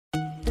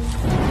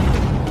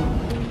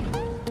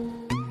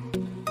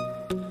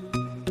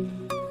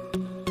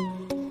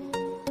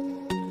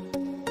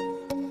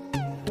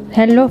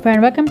Hello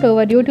friend, welcome to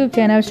our YouTube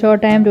channel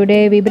ShowTime.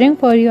 Today we bring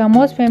for you a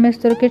most famous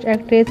Turkish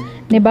actress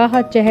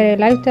Nebahat Çehre,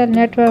 lifestyle,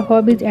 network,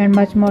 hobbies and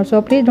much more.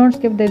 So please don't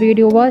skip the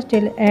video, watch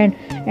till end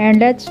and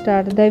let's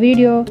start the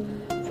video.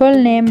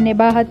 Full name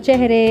Nebahat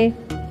Çehre,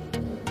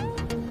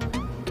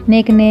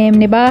 nickname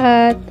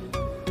Nebahat,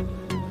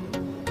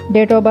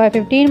 date of birth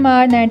 15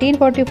 March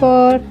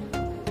 1944,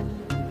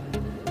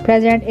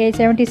 present age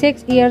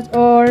 76 years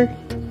old,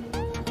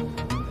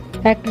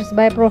 actress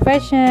by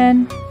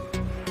profession.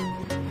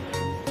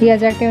 He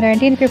is active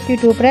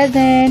 1952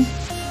 present.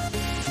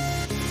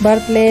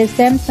 Birthplace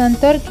Samsun,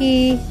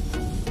 Turkey.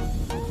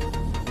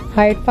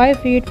 Height 5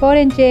 feet 4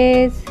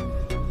 inches.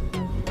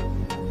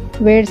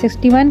 Weight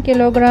 61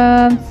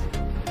 kilograms.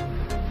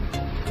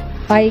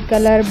 Eye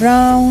color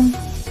brown.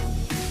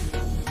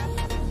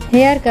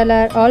 Hair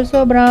color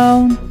also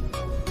brown.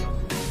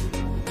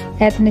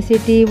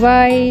 Ethnicity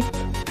white.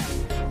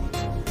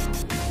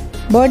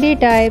 Body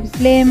type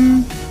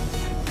slim.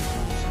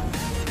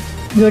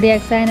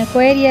 Zodiac sign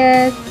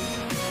Aquarius.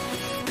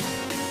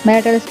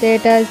 Marital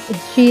status,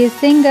 she is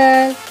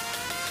single.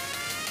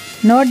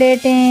 No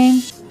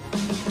dating.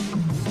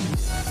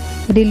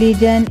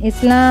 Religion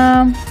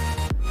Islam.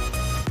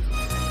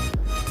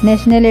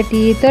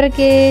 Nationality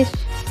Turkish.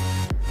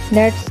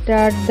 Let's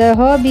start the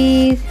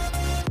hobbies.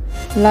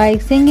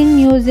 Like singing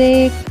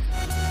music,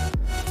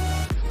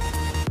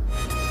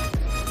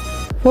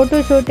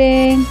 photo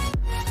shooting,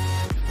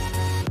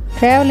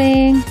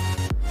 traveling,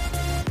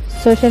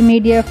 social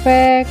media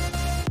facts.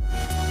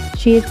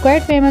 She is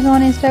quite famous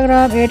on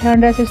Instagram,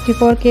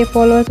 864k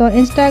followers on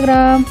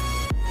Instagram.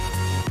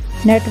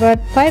 Net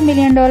worth $5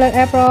 million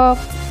approx.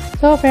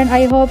 So friend,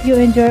 I hope you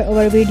enjoy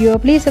our video.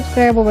 Please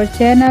subscribe our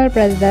channel,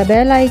 press the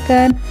bell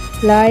icon,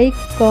 like,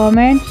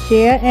 comment,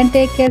 share and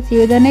take care. See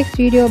you in the next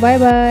video. Bye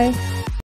bye.